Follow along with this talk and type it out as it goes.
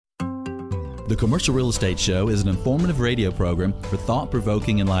The Commercial Real Estate Show is an informative radio program for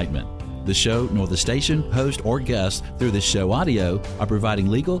thought-provoking enlightenment. The show, nor the station, host, or guests through this show audio are providing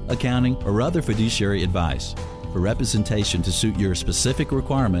legal, accounting, or other fiduciary advice. For representation to suit your specific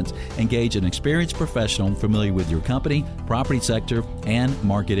requirements, engage an experienced professional familiar with your company, property sector, and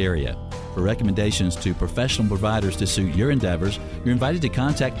market area. For recommendations to professional providers to suit your endeavors, you're invited to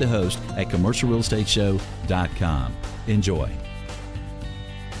contact the host at commercialrealestateshow.com. Enjoy.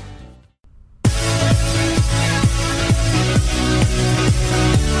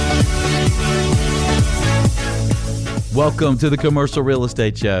 Welcome to the Commercial Real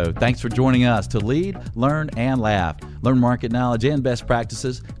Estate Show. Thanks for joining us to lead, learn, and laugh. Learn market knowledge and best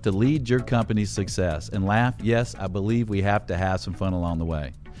practices to lead your company's success. And laugh, yes, I believe we have to have some fun along the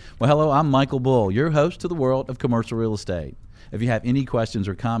way. Well, hello, I'm Michael Bull, your host to the world of commercial real estate. If you have any questions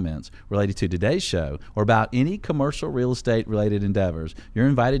or comments related to today's show or about any commercial real estate related endeavors, you're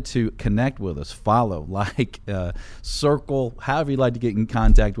invited to connect with us, follow, like, circle, however you'd like to get in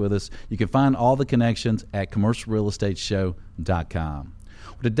contact with us. You can find all the connections at commercialrealestateshow.com.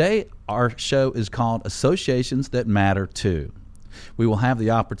 Today, our show is called Associations That Matter Too. We will have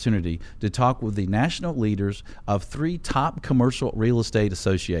the opportunity to talk with the national leaders of 3 top commercial real estate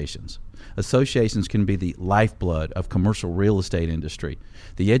associations. Associations can be the lifeblood of commercial real estate industry.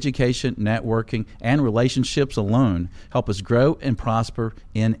 The education, networking, and relationships alone help us grow and prosper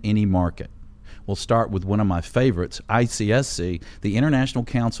in any market. We'll start with one of my favorites, ICSC, the International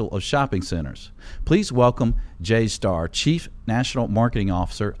Council of Shopping Centers. Please welcome Jay Starr, Chief National Marketing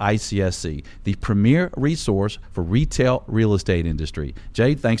Officer, ICSC, the premier resource for retail real estate industry.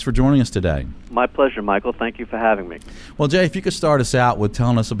 Jay, thanks for joining us today. My pleasure, Michael. Thank you for having me. Well, Jay, if you could start us out with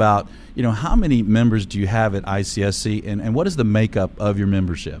telling us about, how many members do you have at ICSC, and what is the makeup of your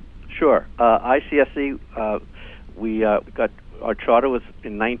membership? Sure. ICSC, we got our charter was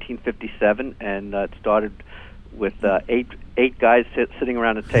in 1957, and it started with eight guys sitting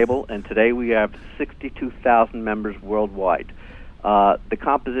around a table, and today we have 62,000 members worldwide. The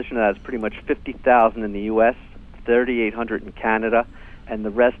composition of that is pretty much 50,000 in the U.S., 3,800 in Canada, and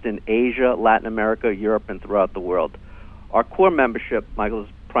the rest in Asia, Latin America, Europe, and throughout the world. Our core membership, Michael, is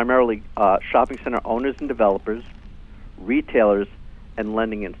primarily shopping center owners and developers, retailers, and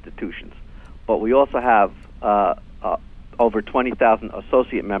lending institutions. But we also have over 20,000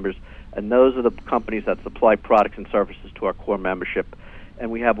 associate members, and those are the companies that supply products and services to our core membership.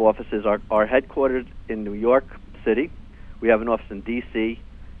 And we have offices, our headquarters in New York City. We have an office in D.C.,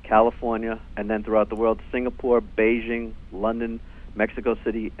 California, and then throughout the world, Singapore, Beijing, London, Mexico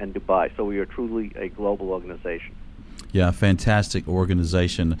City, and Dubai. So we are truly a global organization. Yeah, fantastic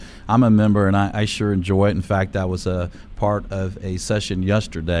organization. I'm a member, and I sure enjoy it. In fact, I was a part of a session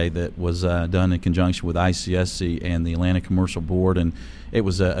yesterday that was done in conjunction with ICSC and the Atlanta Commercial Board, and it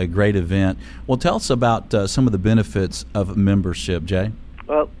was a great event. Well, tell us about some of the benefits of membership, Jay.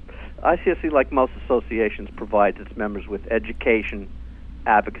 Well, ICSC, like most associations, provides its members with education,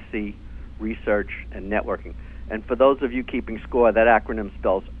 advocacy, research, and networking. And for those of you keeping score, that acronym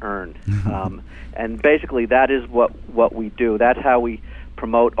spells EARN. And basically, that is what we do. That's how we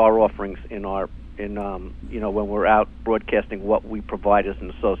promote our offerings in when we're out broadcasting what we provide as an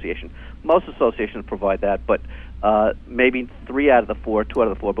association. Most associations provide that, but maybe 2 out of the 4,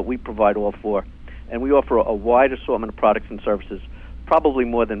 but we provide all 4. And we offer a wide assortment of products and services, probably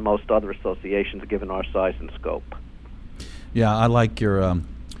more than most other associations, given our size and scope. Yeah, I like your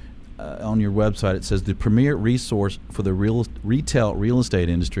on your website, it says the premier resource for the retail real estate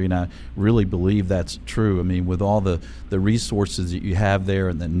industry, and I really believe that's true. I mean, with all the resources that you have there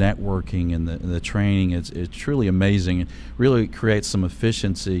and the networking and the training, it's truly amazing. It really creates some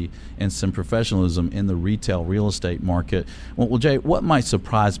efficiency and some professionalism in the retail real estate market. Well, Jay, what might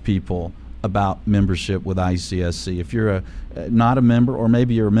surprise people about membership with ICSC? If you're not a member, or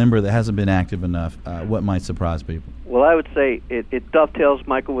maybe you're a member that hasn't been active enough, what might surprise people? Well, I would say it dovetails,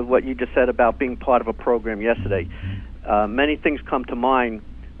 Michael, with what you just said about being part of a program yesterday. Many things come to mind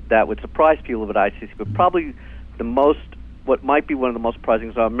that would surprise people at ICSC, but probably what might be one of the most surprising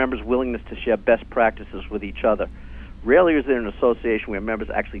is our members' willingness to share best practices with each other. Rarely is there an association where members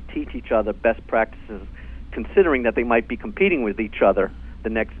actually teach each other best practices, considering that they might be competing with each other the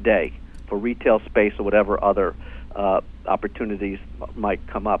next day for retail space or whatever other opportunities might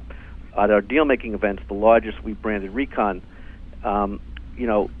come up. At our deal-making events, the largest we've branded Recon,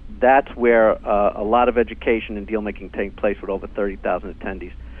 that's where a lot of education and deal-making take place with over 30,000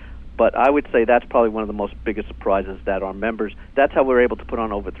 attendees. But I would say that's probably one of the most biggest surprises that our members, that's how we're able to put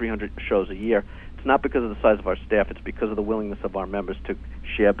on over 300 shows a year. It's not because of the size of our staff, it's because of the willingness of our members to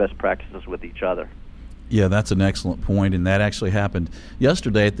share best practices with each other. Yeah, that's an excellent point, and that actually happened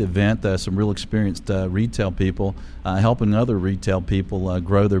yesterday at the event. Some real experienced retail people helping other retail people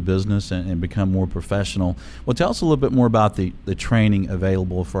grow their business and become more professional. Well, tell us a little bit more about the training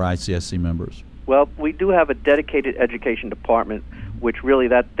available for ICSC members. Well, we do have a dedicated education department, which really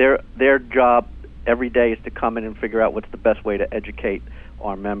their job every day is to come in and figure out what's the best way to educate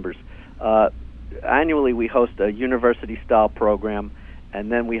our members. Annually, we host a university-style program, and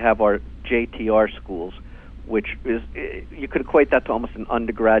then we have our JTR schools, which is, you could equate that to almost an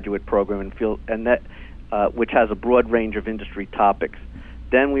undergraduate program, which has a broad range of industry topics.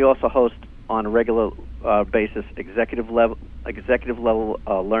 Then we also host on a regular basis executive level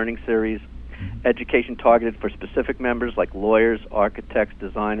learning series, education targeted for specific members like lawyers, architects,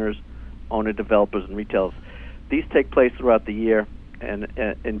 designers, owner developers, and retailers. These take place throughout the year and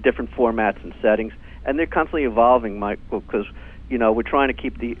in different formats and settings, and they're constantly evolving, Michael, because we're trying to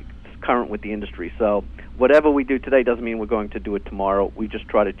keep the current with the industry. So whatever we do today doesn't mean we're going to do it tomorrow. We just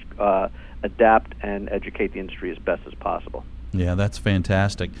try to adapt and educate the industry as best as possible. Yeah, that's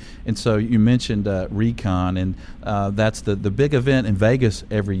fantastic. And so you mentioned Recon, and that's the big event in Vegas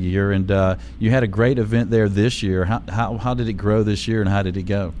every year. And you had a great event there this year. How did it grow this year, and how did it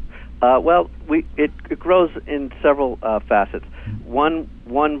go? Well, it grows in several facets. One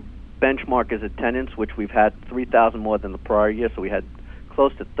benchmark is attendance, which we've had 3,000 more than the prior year, so we had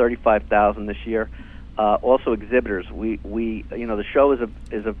close to 35,000 this year. Also exhibitors. We the show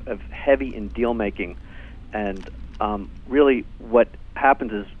is a heavy in deal making, and really what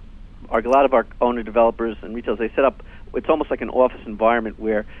happens is a lot of our owner developers and retailers, they set up, it's almost like an office environment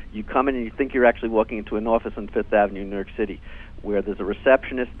where you come in and you think you're actually walking into an office on Fifth Avenue in New York City, where there's a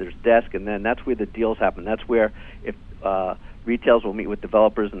receptionist, there's desk, and then that's where the deals happen. That's where if retailers will meet with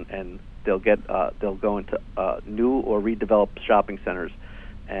developers and they'll go into new or redeveloped shopping centers.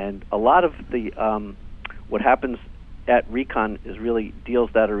 And a lot of the what happens at Recon is really deals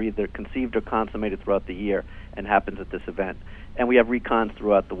that are either conceived or consummated throughout the year and happens at this event. And we have Recons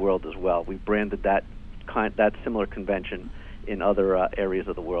throughout the world as well. We branded that similar convention in other areas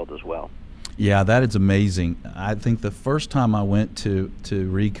of the world as well. Yeah, that is amazing. I think the first time I went to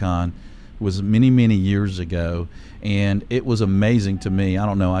Recon was many, many years ago, and it was amazing to me. I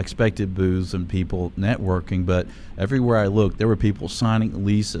don't know, I expected booths and people networking, but everywhere I looked, there were people signing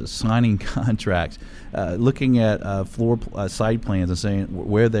leases, signing contracts, looking at site plans and saying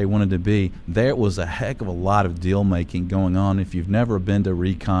where they wanted to be. There was a heck of a lot of deal making going on. If you've never been to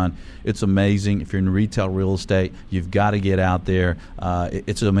Recon, it's amazing. If you're in retail real estate, you've got to get out there.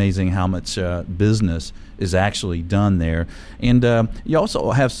 It's amazing how much business is actually done there. And you also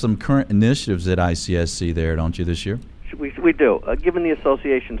have some current initiatives at ICSC there, don't you, this year? We do. Given the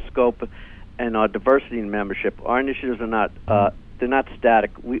association's scope and our diversity in membership, our initiatives are not they're not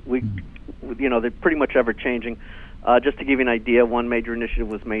static. They're pretty much ever changing. Just to give you an idea, one major initiative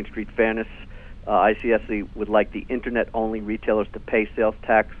was Main Street Fairness. ICSC would like the internet-only retailers to pay sales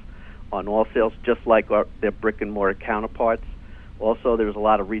tax on all sales, just like their brick-and-mortar counterparts. Also, there's a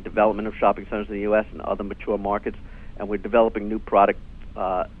lot of redevelopment of shopping centers in the U.S. and other mature markets, and we're developing new products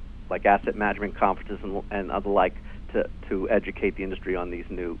like asset management conferences and other like to educate the industry on these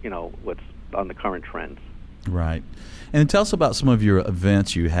new, what's on the current trends. Right. And tell us about some of your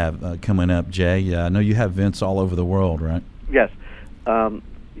events you have coming up, Jay. I know you have events all over the world, right? Yes.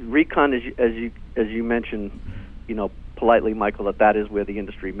 Recon, as you mentioned, politely, Michael, that is where the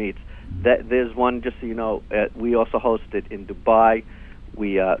industry meets. There's one, just so you know, we also host it in Dubai.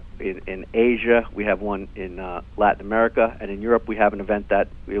 We in Asia, we have one in Latin America, and in Europe we have an event that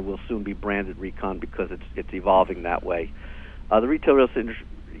it will soon be branded Recon because it's evolving that way. The retail real estate industry,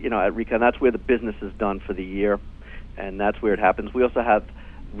 at Recon, that's where the business is done for the year, and that's where it happens. We also have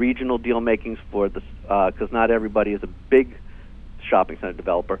regional deal makings for this because not everybody is a big shopping center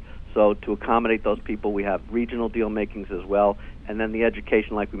developer. So to accommodate those people, we have regional deal makings as well, and then the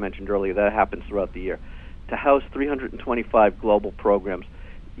education, like we mentioned earlier, that happens throughout the year. To house 325 global programs,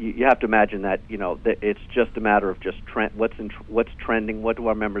 you have to imagine that that it's just a matter of just what's trending, what do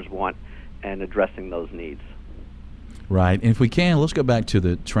our members want, and addressing those needs. Right. And if we can, let's go back to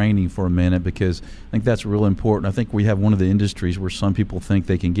the training for a minute, because I think that's real important. I think we have one of the industries where some people think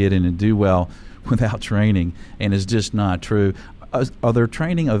they can get in and do well without training, and it's just not true. Are there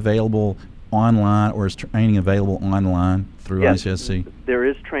training available online, or is training available online through ICSC? There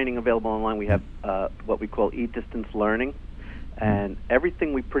is training available online. We have what we call e-distance learning, and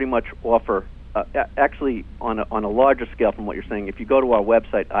everything we pretty much offer, actually on a larger scale from what you're saying. If you go to our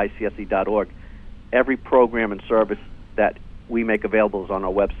website, icsc.org, every program and service that we make available is on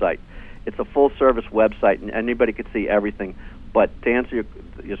our website. It's a full-service website, and anybody could see everything. But to answer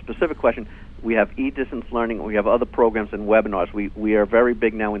your specific question, We have e-distance learning. We have other programs and webinars. We are very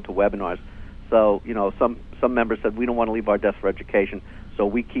big now into webinars. So, some members said we don't want to leave our desk for education. So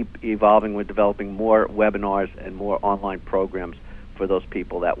we keep evolving. We're developing more webinars and more online programs for those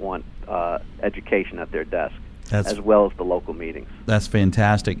people that want education at their desk, as well as the local meetings. That's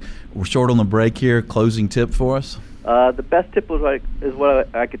fantastic. We're short on the break here. Closing tip for us? The best tip is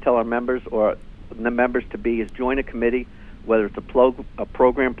what I could tell our members or the members to be is join a committee, whether it's a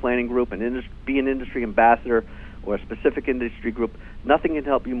program planning group, be an industry ambassador, or a specific industry group. Nothing can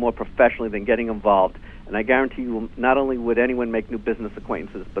help you more professionally than getting involved. And I guarantee you, not only would anyone make new business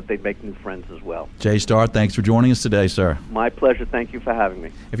acquaintances, but they'd make new friends as well. J-Star, thanks for joining us today, sir. My pleasure. Thank you for having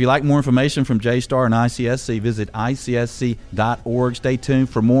me. If you'd like more information from J-Star and ICSC, visit icsc.org. Stay tuned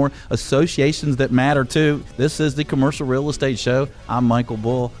for more associations that matter too. This is the Commercial Real Estate Show. I'm Michael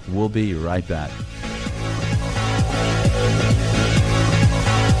Bull. We'll be right back.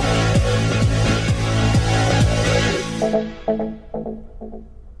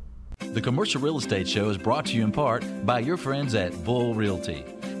 The Commercial Real Estate Show is brought to you in part by your friends at Bull Realty.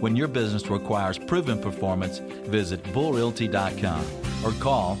 When your business requires proven performance, visit bullrealty.com or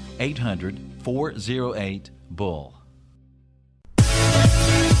call 800-408-BULL.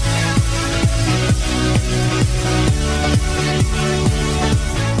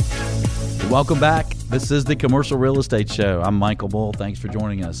 Welcome back. This is the Commercial Real Estate Show. I'm Michael Bull. Thanks for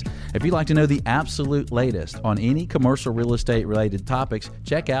joining us. If you'd like to know the absolute latest on any commercial real estate related topics,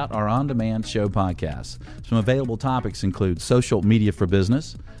 check out our on-demand show podcasts. Some available topics include social media for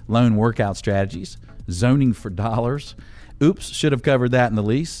business, loan workout strategies, zoning for dollars, oops, should have covered that in the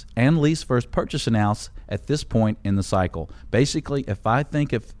lease, and lease first purchase analysis at this point in the cycle. Basically, if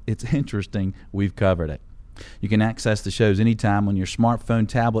it's interesting, we've covered it. You can access the shows anytime on your smartphone,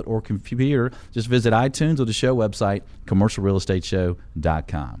 tablet, or computer. Just visit iTunes or the show website,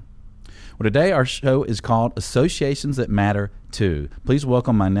 commercialrealestateshow.com. Well, today our show is called Associations That Matter Too. Please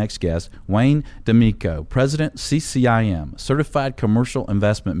welcome my next guest, Wayne D'Amico, President, CCIM, Certified Commercial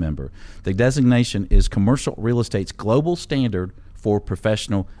Investment Member. The designation is Commercial Real Estate's global standard for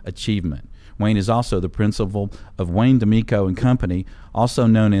professional achievement. Wayne is also the principal of Wayne D'Amico and Company, also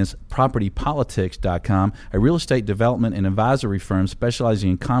known as PropertyPolitics.com, a real estate development and advisory firm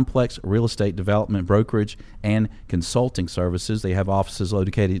specializing in complex real estate development, brokerage, and consulting services. They have offices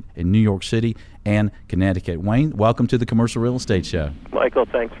located in New York City and Connecticut. Wayne, welcome to the Commercial Real Estate Show. Michael,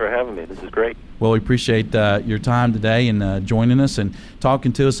 thanks for having me. This is great. Well, we appreciate your time today and joining us and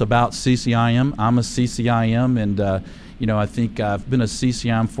talking to us about CCIM. I'm a CCIM, and I think I've been a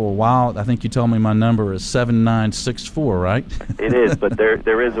CCIM for a while. I think you told me my number is 7964, right? It is, but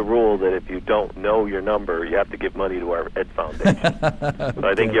there is a rule that if you don't know your number, you have to give money to our Ed Foundation. So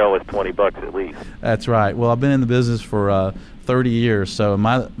I think you owe us $20 at least. That's right. Well, I've been in the business for 30 years, so am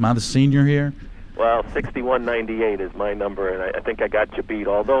I the senior here? Well, 6198 is my number, and I think I got you beat,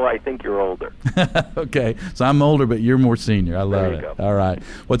 although I think you're older. Okay, so I'm older, but you're more senior. I love it. Go. All right.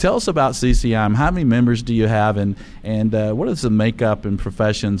 Well, tell us about CCIM. How many members do you have, and what is the makeup and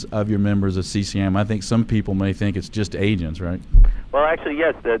professions of your members of CCIM? I think some people may think it's just agents, right? Well, actually,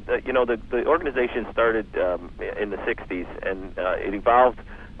 yes. The organization started in the 60s, and it evolved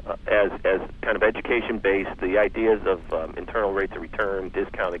as kind of education-based, the ideas of internal rates of return,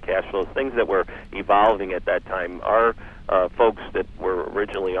 discounted cash flows, things that were evolving at that time. Our folks that were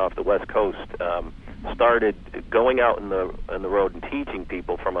originally off the West Coast started going out in the road and teaching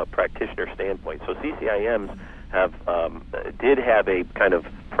people from a practitioner standpoint. So CCIMs did have a kind of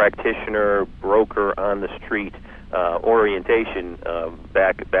practitioner, broker on the street orientation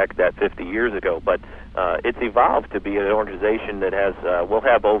back that 50 years ago, but it's evolved to be an organization that has we'll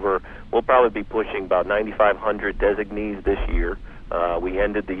probably be pushing about 9,500 designees this year. We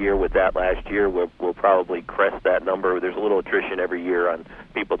ended the year with that last year. We'll probably crest that number. There's a little attrition every year on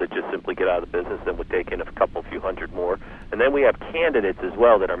people that just simply get out of the business, and would take in a few hundred more. And then we have candidates as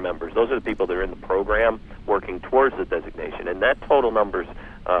well that are members. Those are the people that are in the program working towards the designation, and that total number's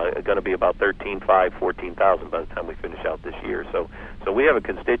going to be about 14,000 by the time we finish out this year. So we have a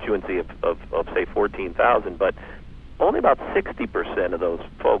constituency of say 14,000, but only about 60% of those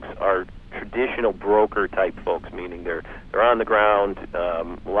folks are traditional broker type folks, meaning they're on the ground. A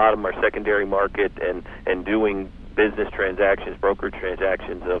lot of them are secondary market and doing business transactions, broker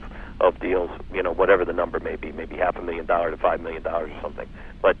transactions of deals, whatever the number may be, maybe $500,000 to $5 million or something.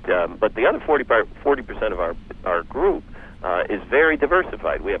 But the other 40% of our group is very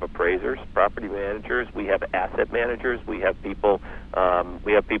diversified. We have appraisers, property managers, we have asset managers, we have people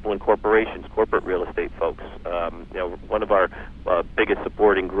in corporations, corporate real estate folks. One of our biggest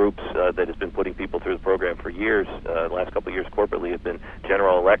supporting groups that has been putting people through the program for years, the last couple of years corporately, have been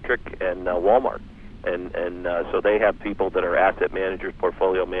General Electric and Walmart. And so they have people that are asset managers,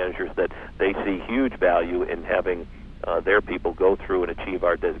 portfolio managers, that they see huge value in having their people go through and achieve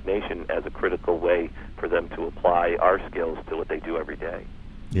our designation as a critical way for them to apply our skills to what they do every day.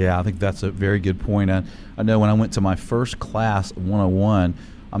 Yeah, I think that's a very good point. I know when I went to my first class, 101,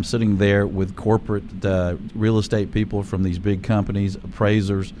 I'm sitting there with corporate real estate people from these big companies,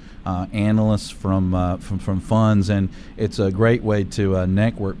 appraisers, analysts from funds, and it's a great way to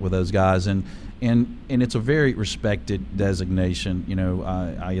network with those guys. And it's a very respected designation.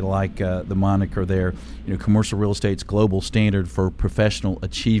 I like the moniker there. Commercial real estate's global standard for professional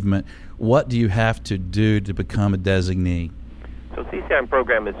achievement. What do you have to do to become a designee? So CCIM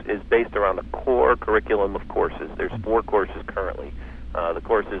program is based around a core curriculum of courses. There's 4 courses currently. The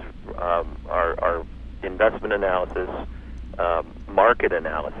courses are investment analysis, market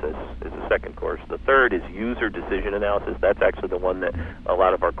analysis is the second course. The third is user decision analysis. That's actually the one that a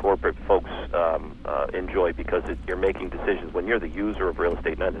lot of our corporate folks enjoy, because you're making decisions when you're the user of real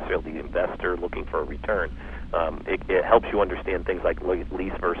estate, not necessarily the investor looking for a return. It helps you understand things like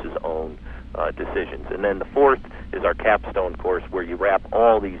lease versus own decisions. And then the fourth is our capstone course, where you wrap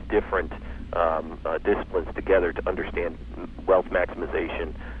all these different disciplines together to understand wealth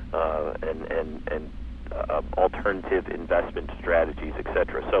maximization and alternative investment strategies,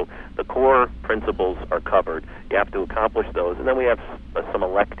 etc. So the core principles are covered. You have to accomplish those, and then we have some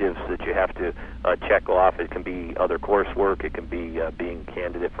electives that you have to check off. It can be other coursework. It can be being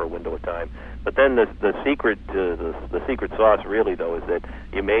candidate for a window of time. But then the secret sauce, really, though, is that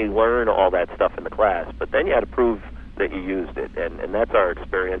you may learn all that stuff in the class, but then you have to prove that you used it, and that's our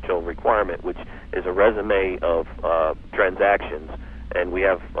experiential requirement, which is a resume of transactions, and we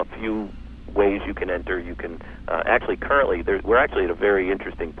have a few ways you can enter. You can currently we're actually at a very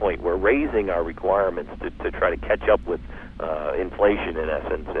interesting point. We're raising our requirements to try to catch up with inflation, in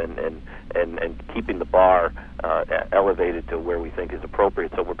essence, and keeping the bar elevated to where we think is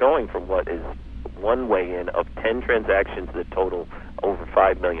appropriate. So we're going from what is one way in of 10 transactions that total over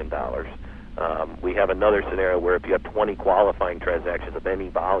 $5 million. We have another scenario where if you have 20 qualifying transactions of any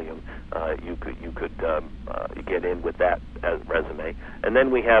volume, you could get in with that as resume. And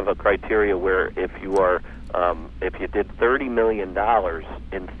then we have a criteria where if you did $30 million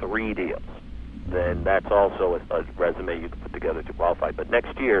in 3 deals, then that's also a resume you can put together to qualify. But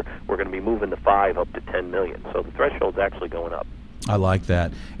next year we're going to be moving the 5 up to 10 million, so the threshold's actually going up. I like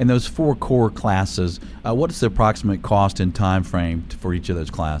that. And those 4 core classes, what is the approximate cost and time frame for each of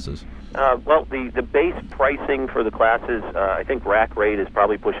those classes? Well, the base pricing for the classes, I think rack rate is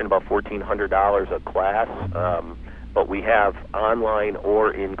probably pushing about $1,400 a class, but we have online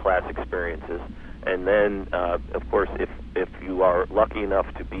or in-class experiences. And then, of course, if you are lucky enough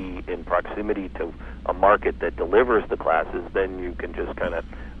to be in proximity to a market that delivers the classes, then you can just kind of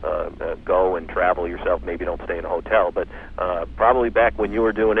go and travel yourself. Maybe don't stay in a hotel, but probably back when you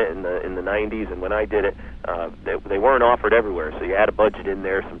were doing it in the 90s and when I did it, they weren't offered everywhere. So you had a budget in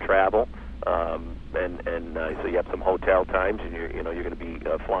there, some travel, and so you have some hotel times, and you're going to be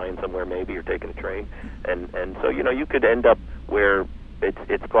flying somewhere, maybe you're taking a train, and so you could end up where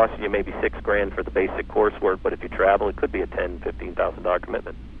it's costing you maybe $6,000 for the basic coursework, but if you travel, it could be a $10,000-$15,000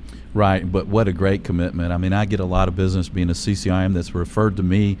 commitment. Right, but what a great commitment. I mean, I get a lot of business being a CCIM that's referred to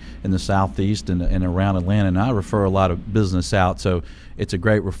me in the Southeast and around Atlanta, and I refer a lot of business out, so it's a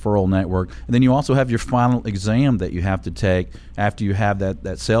great referral network. And then you also have your final exam that you have to take after you have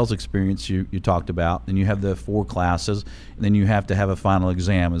that sales experience you talked about, and you have the 4 classes, and then you have to have a final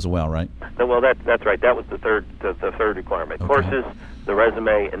exam as well, right? Well, that's right. That was the third requirement. Okay. Courses, the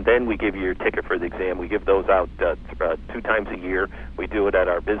resume, and then we give you your ticket for the exam. We give those out 2 times a year. We do it at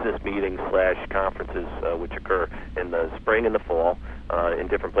our business meetings / conferences, which occur in the spring and the fall in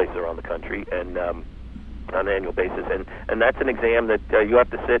different places around the country, and on an annual basis. And that's an exam that you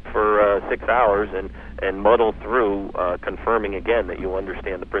have to sit for 6 hours and muddle through, confirming again that you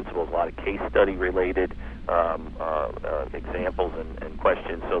understand the principles. A lot of case study related examples and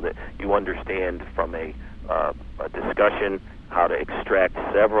questions, so that you understand from a discussion how to extract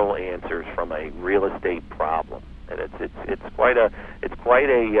several answers from a real estate problem. And it's quite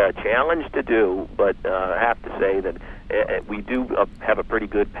a challenge to do, but I have to say that we do have a pretty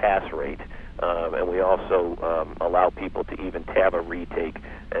good pass rate. and we also allow people to even have a retake.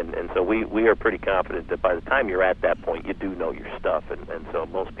 And so we are pretty confident that by the time you're at that point, you do know your stuff, and so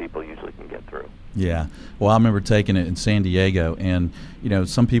most people usually can get through. Yeah. Well, I remember taking it in San Diego, and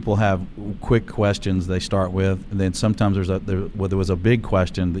some people have quick questions they start with, and then sometimes there was a big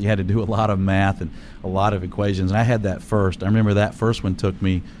question that you had to do a lot of math and a lot of equations. And I had that first. I remember that first one took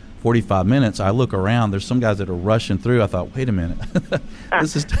me 45 minutes. I look around, there's some guys that are rushing through. I thought, wait a minute,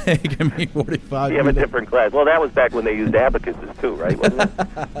 this is taking me 45 minutes. You have a different class. Well, that was back when they used abacuses too, right? Wasn't it?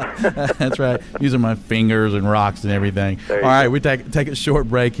 That's right. Using my fingers and rocks and everything. All right, we take a short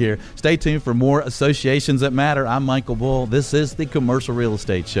break here. Stay tuned for more Associations That Matter. I'm Michael Bull. This is the Commercial Real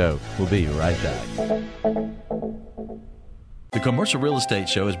Estate Show. We'll be right back. The Commercial Real Estate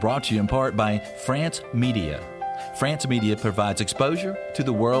Show is brought to you in part by France Media. France Media provides exposure to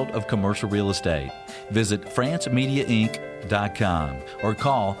the world of commercial real estate. Visit francemediainc.com or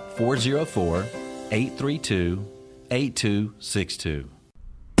call 404-832-8262.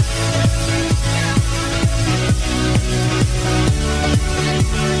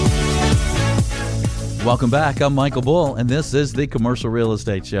 Welcome back. I'm Michael Bull, and this is the Commercial Real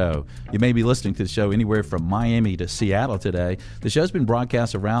Estate Show. You may be listening to the show anywhere from Miami to Seattle today. The show's been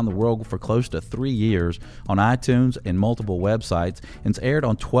broadcast around the world for close to 3 years on iTunes and multiple websites, and it's aired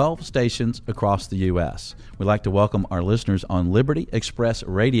on 12 stations across the U.S. We'd like to welcome our listeners on Liberty Express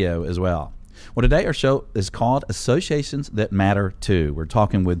Radio as well. Well, today our show is called Associations That Matter Too. We're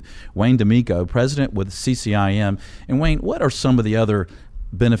talking with Wayne D'Amico, president with CCIM. And Wayne, what are some of the other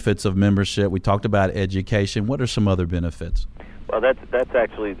benefits of membership? We talked about education. What are some other benefits? Well, that's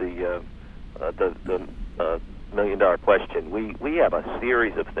actually the million-dollar question. We have a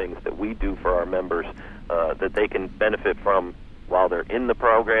series of things that we do for our members that they can benefit from while they're in the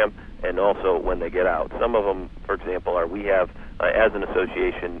program and also when they get out. Some of them, for example, are we have as an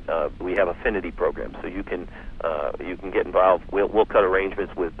association we have affinity programs, so you can get involved. We'll cut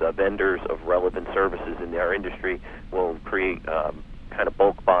arrangements with vendors of relevant services in our industry. We'll create kind of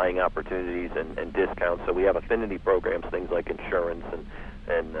bulk buying opportunities and discounts. So we have affinity programs, things like insurance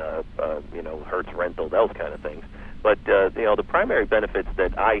and Hertz rental, those kind of things. But the primary benefits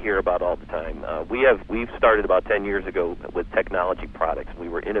that I hear about all the time, we've started about 10 years ago with technology products. We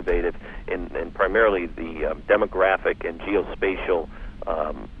were innovative in primarily the demographic and geospatial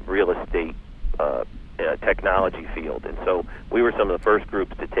real estate technology field, and so we were some of the first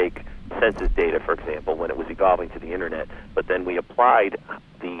groups to take census data, for example, when it was evolving to the internet. But then we applied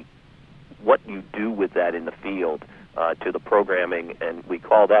what you do with that in the field to the programming, and we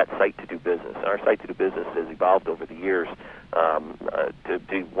call that Site to Do Business. Our Site to Do Business has evolved over the years to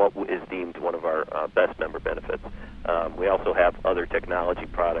be what is deemed one of our best member benefits. We also have other technology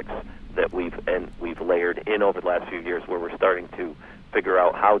products that we've layered in over the last few years, where we're starting to figure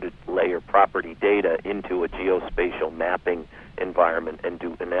out how to layer property data into a geospatial mapping environment and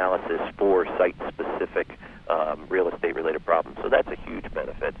do analysis for site-specific real estate-related problems. So that's a huge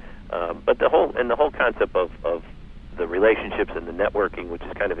benefit. But the whole concept of the relationships and the networking, which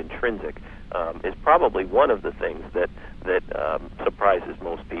is kind of intrinsic, is probably one of the things that surprises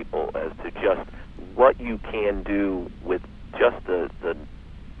most people as to just what you can do with just the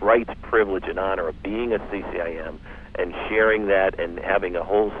rights, privilege, and honor of being a CCIM and sharing that and having a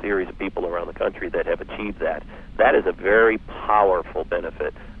whole series of people around the country that have achieved that. That is a very powerful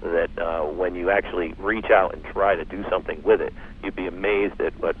benefit that when you actually reach out and try to do something with it, you'd be amazed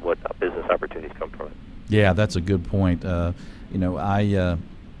at what business opportunities come from it. Yeah, that's a good point. I've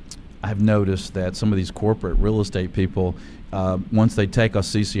noticed that some of these corporate real estate people, once they take a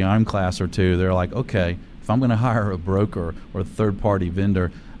CCIM class or two, they're like, okay, if I'm going to hire a broker or a third-party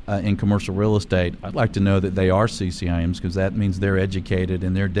vendor in commercial real estate, I'd like to know that they are CCIMs, because that means they're educated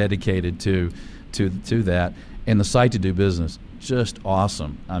and they're dedicated to that. And the Site to Do Business, just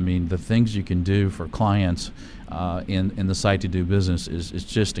awesome. I mean, the things you can do for clients in the Site to Do Business is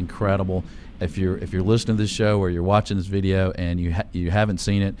just incredible. If you're listening to this show or you're watching this video and you haven't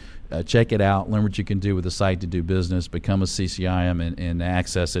seen it, check it out. Learn what you can do with the Site to Do Business. Become a CCIM and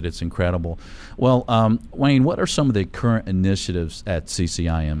access it. It's incredible. Well, Wayne, what are some of the current initiatives at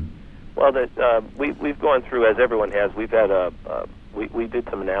CCIM? Well, we've gone through, as everyone has. We've had we did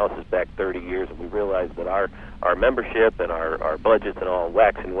some analysis back 30 years, and we realized that our membership and our budgets and all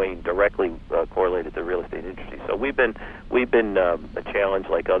wax and wane directly correlated to the real estate industry. So we've been a challenge,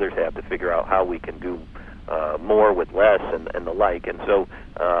 like others have, to figure out how we can do more with less and the like. And so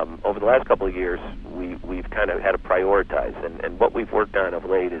over the last couple of years, we've kind of had to prioritize. And what we've worked on of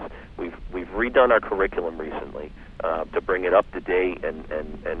late is we've redone our curriculum recently. to bring it up to date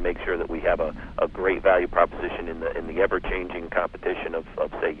and make sure that we have a great value proposition in the ever-changing competition of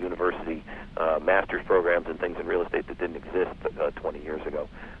say university master's programs and things in real estate that didn't exist 20 years ago.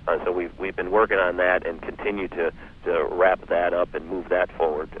 So we've been working on that and continue to wrap that up and move that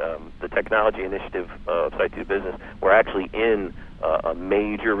forward. The technology initiative of Site 2 Business, we're actually in a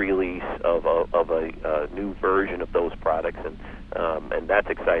major release of a new version of those products, and that's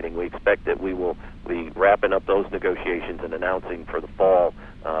exciting. We expect that we will be wrapping up those negotiations and announcing for the fall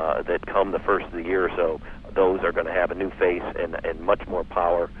that come the first of the year or so, those are going to have a new face and much more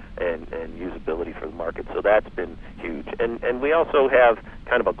power and usability for the market. So that's been huge. And we also have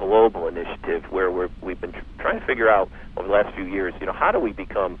kind of a global initiative where we've been trying to figure out over the last few years, how do we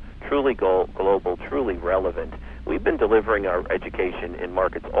become truly global, truly relevant. We've been delivering our education in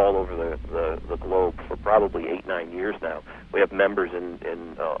markets all over the globe for probably 8-9 years now. We have members in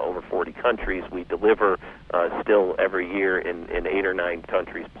over 40 countries. We deliver still every year in 8 or 9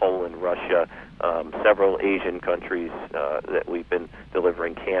 countries, Poland, Russia, several Asian countries that we've been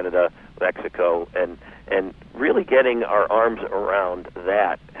delivering, Canada, Mexico, and really getting our arms around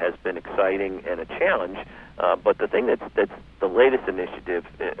that has been exciting and a challenge. But the thing that's the latest initiative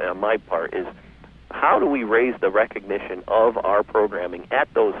on my part is how do we raise the recognition of our programming at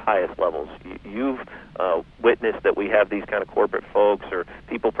those highest levels? You've witnessed that we have these kind of corporate folks or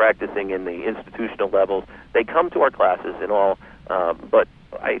people practicing in the institutional levels. They come to our classes and all, but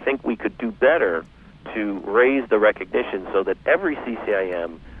I think we could do better to raise the recognition so that every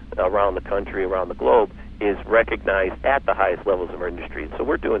CCIM around the country, around the globe, is recognized at the highest levels of our industry. And so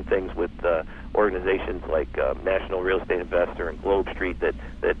we're doing things with organizations like National Real Estate Investor and Globe Street that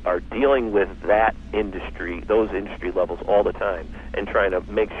are dealing with that industry, those industry levels all the time, and trying to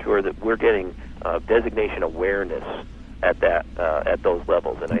make sure that we're getting designation awareness at those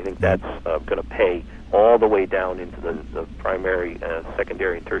levels. And I think that's going to pay all the way down into the primary,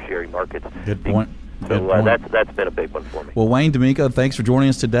 secondary, and tertiary markets. Good point. So that's been a big one for me. Well, Wayne D'Amico, thanks for joining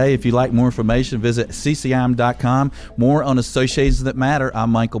us today. If you'd like more information, visit ccim.com. More on Associations That Matter. I'm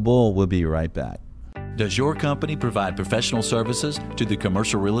Michael Bull. We'll be right back. Does your company provide professional services to the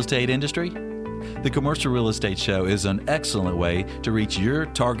commercial real estate industry? The Commercial Real Estate Show is an excellent way to reach your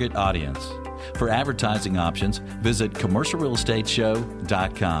target audience. For advertising options, visit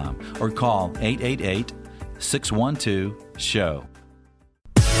commercialrealestateshow.com or call 888-612-SHOW.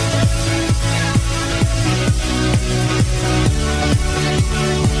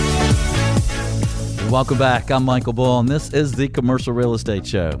 Welcome back. I'm Michael Bull, and this is the Commercial Real Estate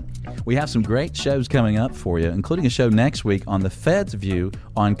Show. We have some great shows coming up for you, including a show next week on the Fed's view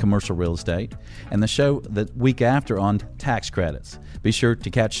on commercial real estate, and the show the week after on tax credits. Be sure to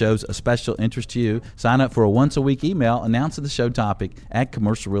catch shows of special interest to you. Sign up for a once-a-week email announcing the show topic at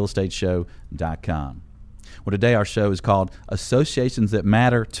commercialrealestateshow.com. Well, today our show is called Associations That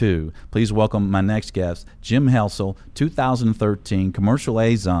Matter Too. Please welcome my next guest, Jim Helsel, 2013 Commercial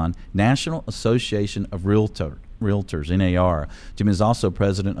Liaison, National Association of Realtors, NAR. Jim is also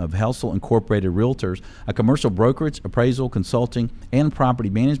president of Helsel Incorporated Realtors, a commercial brokerage, appraisal, consulting, and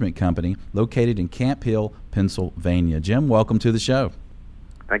property management company located in Camp Hill, Pennsylvania. Jim, welcome to the show.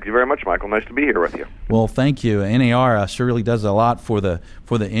 Thank you very much, Michael. Nice to be here with you. Well, thank you. NAR surely does a lot for the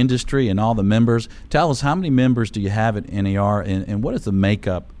industry and all the members. Tell us, how many members do you have at NAR, and what is the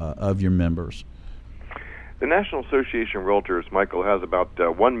makeup of your members? The National Association of Realtors, Michael, has about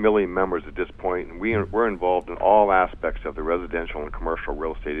 1 million members at this point, and we're involved in all aspects of the residential and commercial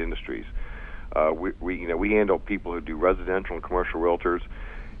real estate industries. We handle people who do residential and commercial realtors,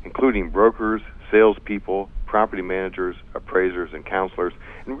 including brokers, salespeople, property managers, appraisers, and counselors,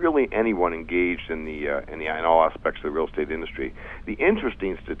 and really anyone engaged in all aspects of the real estate industry. The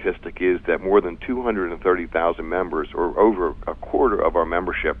interesting statistic is that more than 230,000 members, or over a quarter of our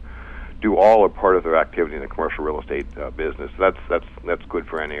membership, do all or part of their activity in the commercial real estate business. That's good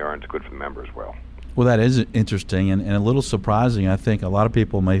for NAR, and it's good for the members as well. Well, that is interesting and a little surprising. I think a lot of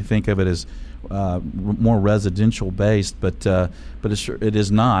people may think of it as more residential based, but it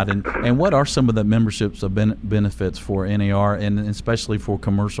is not. And what are some of the memberships of benefits for NAR, and especially for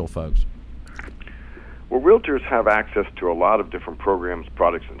commercial folks? Well, realtors have access to a lot of different programs,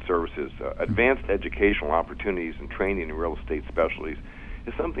 products, and services. Advanced educational opportunities and training in real estate specialties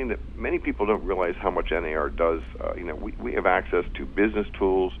is something that many people don't realize how much NAR does. We have access to business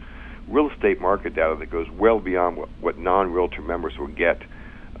tools, real estate market data that goes well beyond what non-realtor members will get.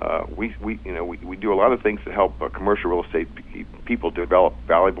 We do a lot of things to help commercial real estate people develop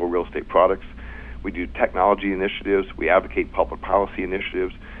valuable real estate products. We do technology initiatives. We advocate public policy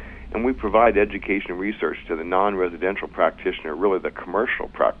initiatives. And we provide education and research to the non-residential practitioner, really the commercial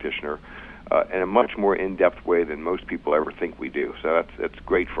practitioner, in a much more in-depth way than most people ever think we do. So that's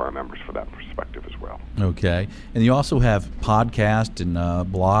great for our members for that perspective as well. Okay. And you also have podcasts and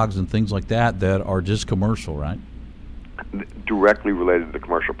blogs and things like that are just commercial, right? Directly related to the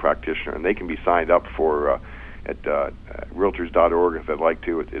commercial practitioner, and they can be signed up for at realtors.org if they'd like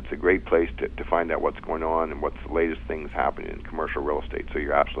to. It's a great place to find out what's going on and what's the latest things happening in commercial real estate. So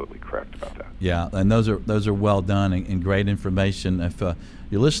you're absolutely correct about that. Yeah, and those are well done and great information. If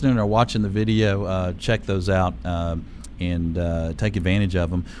you're listening or watching the video, check those out and take advantage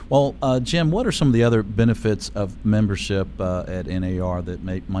of them. Well, Jim, what are some of the other benefits of membership at NAR that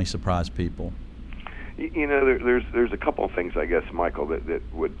might surprise people? You know, there's a couple of things, I guess, Michael, that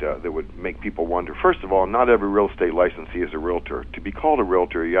would make people wonder. First of all, not every real estate licensee is a realtor. To be called a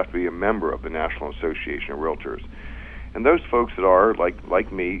realtor, you have to be a member of the National Association of Realtors. And those folks that are,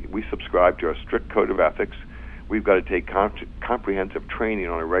 like me, we subscribe to a strict code of ethics. We've got to take comprehensive training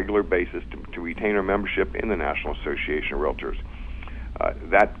on a regular basis to retain our membership in the National Association of Realtors.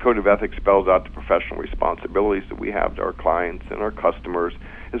 That code of ethics spells out the professional responsibilities that we have to our clients and our customers,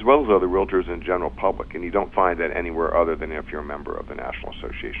 as well as other realtors and general public. And you don't find that anywhere other than if you're a member of the National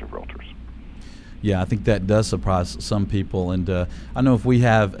Association of Realtors. Yeah, I think that does surprise some people. And I know if we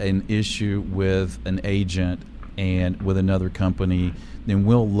have an issue with an agent and with another company, then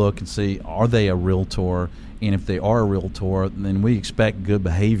we'll look and see, are they a realtor? And if they are a realtor, then we expect good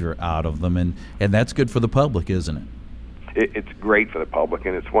behavior out of them. And that's good for the public, isn't it? It's great for the public,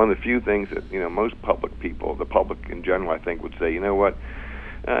 and it's one of the few things that, you know, most public people, the public in general, I think, would say, you know what,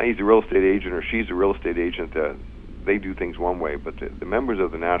 he's a real estate agent or she's a real estate agent. They do things one way, but the members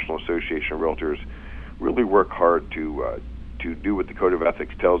of the National Association of Realtors really work hard to do what the Code of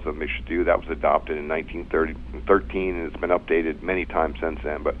Ethics tells them they should do. That was adopted in 1913, and it's been updated many times since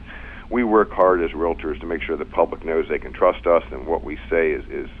then. But we work hard as realtors to make sure the public knows they can trust us, and what we say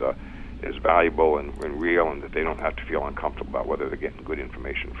is valuable and real, and that they don't have to feel uncomfortable about whether they're getting good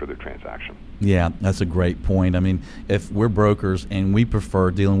information for their transaction. Yeah, that's a great point. I mean, if we're brokers and we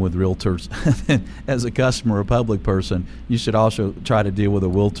prefer dealing with realtors, as a customer or public person, you should also try to deal with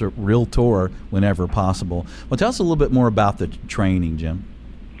a realtor whenever possible. Well, tell us a little bit more about the training, Jim.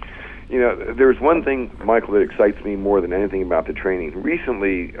 You know, there's one thing, Michael, that excites me more than anything about the training.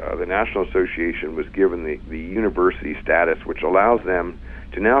 Recently, the National Association was given the university status, which allows them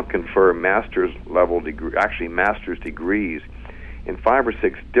to now confer master's degrees in 5 or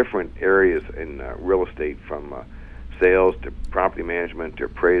 6 different areas in real estate, from sales to property management to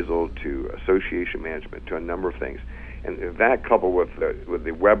appraisal to association management to a number of things. And that, coupled with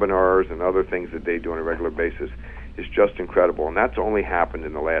the webinars and other things that they do on a regular basis, is just incredible. And that's only happened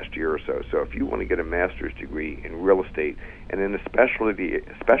in the last year or so. So if you want to get a master's degree in real estate and in a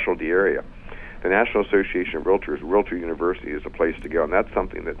specialty area, the National Association of Realtors, Realtor University, is a place to go, and that's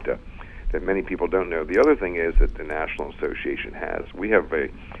something that many people don't know. The other thing is that the National Association we have a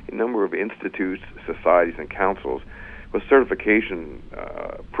number of institutes, societies, and councils with certification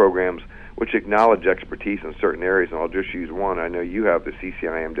programs which acknowledge expertise in certain areas, and I'll just use one. I know you have the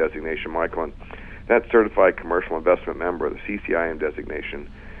CCIM designation, Michael, and that Certified Commercial Investment Member, the CCIM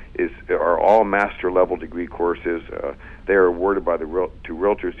designation, are all master-level degree courses. They are awarded by to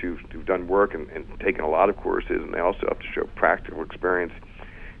realtors who've done work and taken a lot of courses, and they also have to show practical experience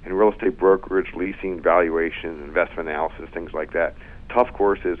in real estate brokerage, leasing, valuation, investment analysis, things like that. Tough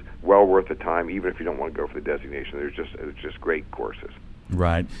courses, well worth the time, even if you don't want to go for the designation. It's just great courses.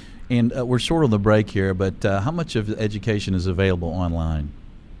 Right. And we're short on the break here, but how much of the education is available online?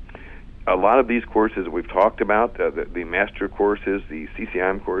 A lot of these courses that we've talked about, the master courses, the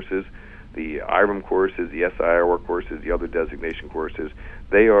CCIM courses, the IRM courses, the SIR courses, the other designation courses,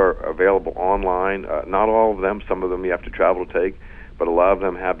 they are available online. Not all of them. Some of them you have to travel to take, but a lot of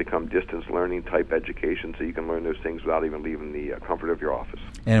them have become distance learning type education, so you can learn those things without even leaving the comfort of your office.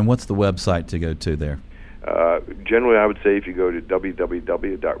 And what's the website to go to there? Generally, I would say if you go to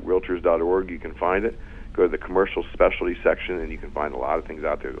www.realtors.org, you can find it. Go to the commercial specialty section, and you can find a lot of things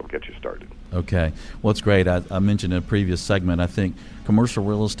out there that will get you started. Okay. Well, it's great. I mentioned in a previous segment, I think commercial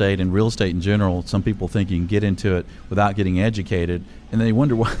real estate and real estate in general, some people think you can get into it without getting educated, and they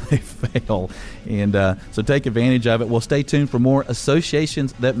wonder why they fail. And so take advantage of it. Well, stay tuned for more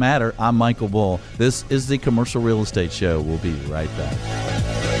Associations That Matter. I'm Michael Bull. This is the Commercial Real Estate Show. We'll be right back.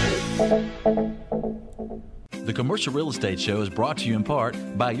 The Commercial Real Estate Show is brought to you in part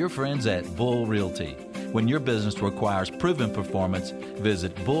by your friends at Bull Realty. When your business requires proven performance,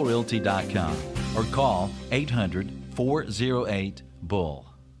 visit bullrealty.com or call 800-408-BULL.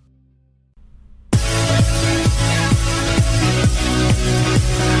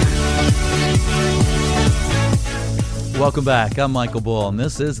 Welcome back. I'm Michael Bull, and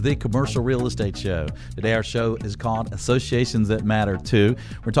this is the Commercial Real Estate Show. Today our show is called Associations That Matter Too.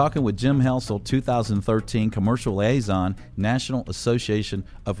 We're talking with Jim Helsel, 2013 Commercial Liaison, National Association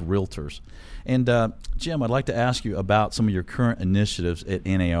of Realtors. And Jim, I'd like to ask you about some of your current initiatives at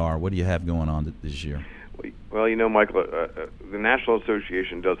NAR. What do you have going on this year? Well, you know, Michael, the National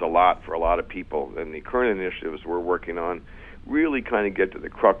Association does a lot for a lot of people, and the current initiatives we're working on really kind of get to the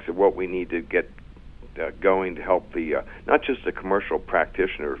crux of what we need to get going to help the not just the commercial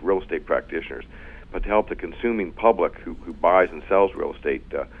practitioners, real estate practitioners, but to help the consuming public who buys and sells real estate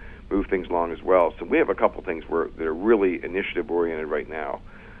move things along as well. So we have a couple things that are really initiative-oriented right now.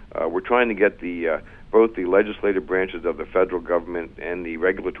 We're trying to get both the legislative branches of the federal government and the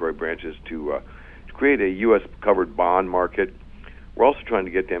regulatory branches to create a U.S. covered bond market. We're also trying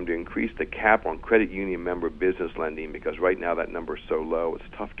to get them to increase the cap on credit union member business lending, because right now that number is so low, it's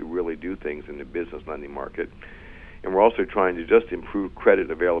tough to really do things in the business lending market. And we're also trying to just improve credit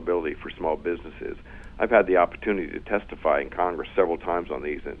availability for small businesses. I've had the opportunity to testify in Congress several times on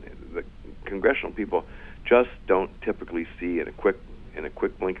these, and the congressional people just don't typically see in a quick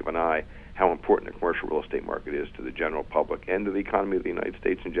blink of an eye how important the commercial real estate market is to the general public and to the economy of the United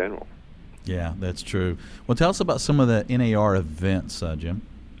States in general. Yeah, that's true. Well, tell us about some of the NAR events, Jim.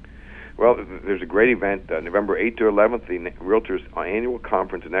 Well, there's a great event, November 8th to 11th. The Realtors Annual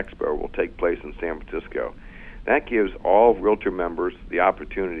Conference and Expo will take place in San Francisco. That gives all Realtor members the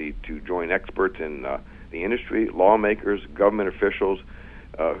opportunity to join experts in the industry, lawmakers, government officials,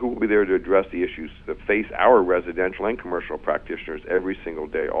 who will be there to address the issues that face our residential and commercial practitioners every single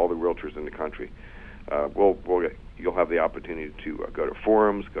day, all the realtors in the country. You'll have the opportunity to go to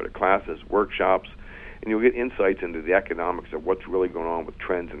forums, go to classes, workshops, and you'll get insights into the economics of what's really going on with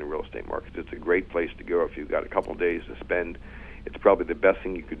trends in the real estate markets. It's a great place to go if you've got a couple days to spend. It's probably the best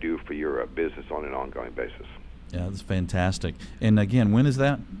thing you could do for your business on an ongoing basis. Yeah, that's fantastic. And again, when is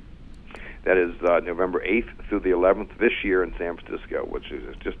that? That is November 8th through the 11th this year in San Francisco, which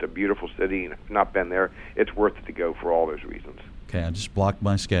is just a beautiful city. And if you've not been there, it's worth it to go for all those reasons. Okay, I just blocked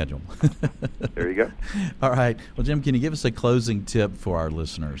my schedule. There you go. All right. Well, Jim, can you give us a closing tip for our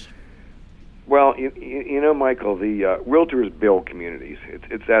listeners? Well, you know, Michael, the realtors build communities.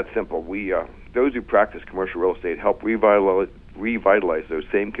 It's that simple. We those who practice commercial real estate help revitalize those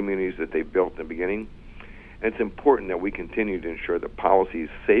same communities that they built in the beginning. And it's important that we continue to ensure that policies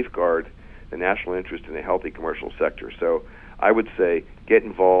safeguard the national interest in a healthy commercial sector. So I would say get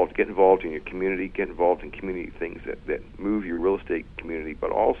involved in your community, get involved in community things that move your real estate community,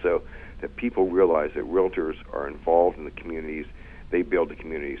 but also that people realize that realtors are involved in the communities, they build the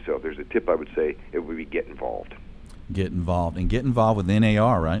community. So if there's a tip I would say, it would be get involved. Get involved. And get involved with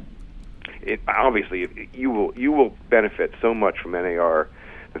NAR, right? Obviously, you will benefit so much from NAR.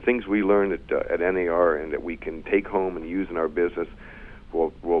 The things we learn at NAR and that we can take home and use in our business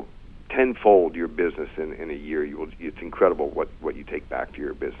will tenfold your business in a year. It's incredible what you take back to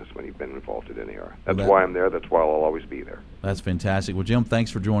your business when you've been involved at NAR. That's why I'm there. That's why I'll always be there. That's fantastic. Well, Jim,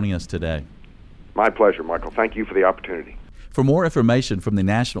 thanks for joining us today. My pleasure, Michael. Thank you for the opportunity. For more information from the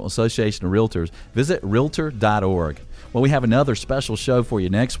National Association of Realtors, visit Realtor.org. Well, we have another special show for you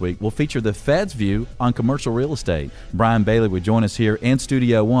next week. We'll feature the Fed's view on commercial real estate. Brian Bailey will join us here in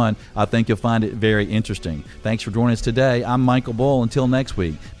Studio One. I think you'll find it very interesting. Thanks for joining us today. I'm Michael Bull. Until next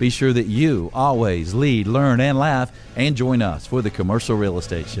week, be sure that you always lead, learn, and laugh, and join us for the Commercial Real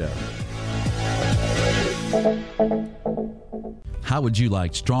Estate Show. How would you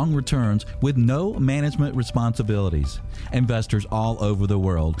like strong returns with no management responsibilities? Investors all over the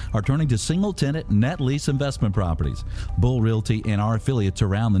world are turning to single-tenant net lease investment properties. Bull Realty and our affiliates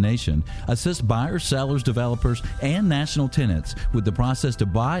around the nation assist buyers, sellers, developers, and national tenants with the process to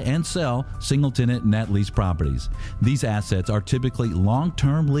buy and sell single-tenant net lease properties. These assets are typically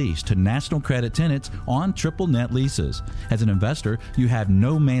long-term leased to national credit tenants on triple net leases. As an investor, you have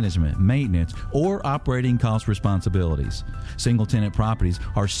no management, maintenance, or operating cost responsibilities. Single-tenant properties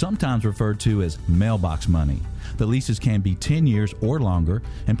are sometimes referred to as mailbox money. The leases can be 10 years or longer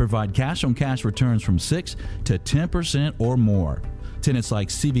and provide cash-on-cash returns from 6 to 10% or more. Tenants like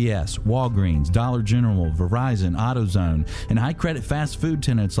CVS, Walgreens, Dollar General, Verizon, AutoZone, and high-credit fast food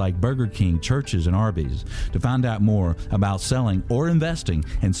tenants like Burger King, Church's, and Arby's. To find out more about selling or investing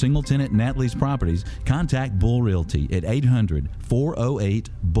in single-tenant net lease properties, contact Bull Realty at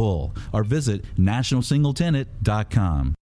 800-408-BULL or visit nationalsingletenant.com.